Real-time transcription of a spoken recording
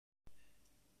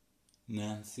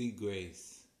Nancy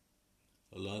Grace.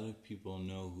 A lot of people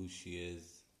know who she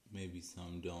is, maybe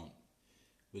some don't.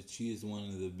 But she is one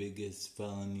of the biggest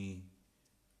felony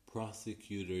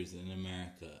prosecutors in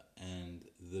America and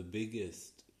the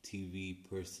biggest TV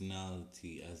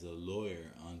personality as a lawyer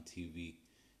on TV.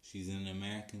 She's an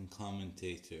American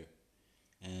commentator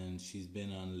and she's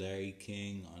been on Larry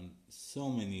King, on so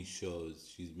many shows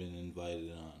she's been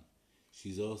invited on.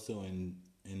 She's also an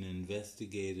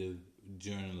investigative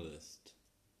journalist.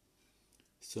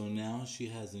 So now she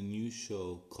has a new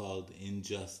show called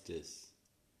Injustice.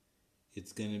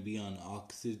 It's going to be on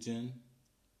Oxygen,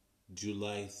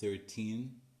 July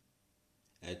 13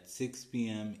 at 6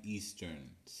 p.m.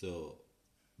 Eastern. So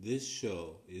this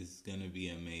show is going to be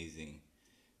amazing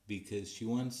because she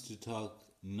wants to talk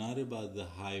not about the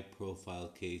high profile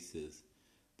cases,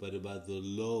 but about the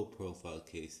low profile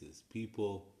cases.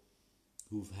 People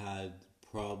who've had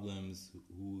problems,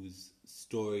 whose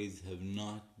stories have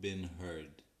not been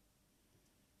heard.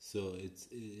 So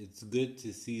it's good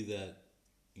to see that,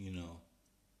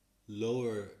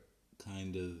 lower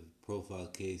kind of profile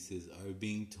cases are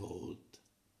being told.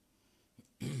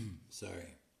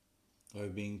 Are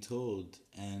being told,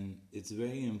 and it's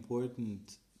very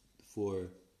important for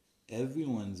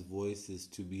everyone's voices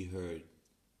to be heard.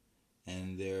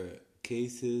 And there are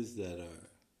cases that are,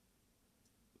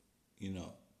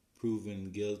 proven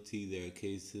guilty. There are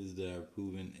cases that are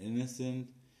proven innocent.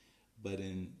 But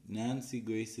in Nancy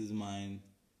Grace's mind,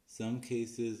 some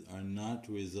cases are not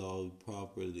resolved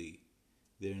properly.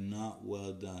 They're not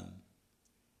well done.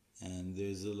 And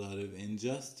there's a lot of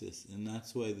injustice. And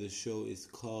that's why the show is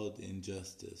called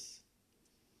Injustice.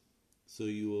 So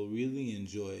you will really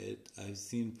enjoy it. I've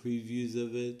seen previews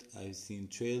of it. I've seen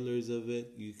trailers of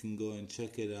it. You can go and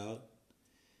check it out.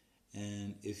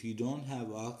 And if you don't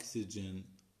have Oxygen,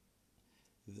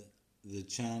 the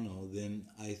channel, then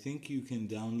I think you can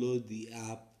download the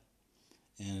app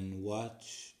and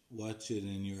watch it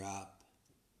in your app.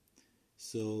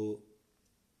 So,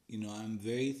 I'm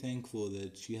very thankful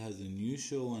that she has a new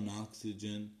show on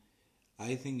Oxygen.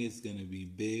 I think it's going to be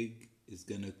big. It's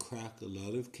going to crack a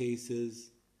lot of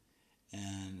cases,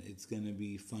 and it's going to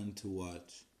be fun to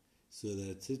watch. So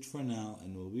that's it for now,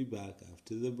 and we'll be back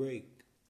after the break.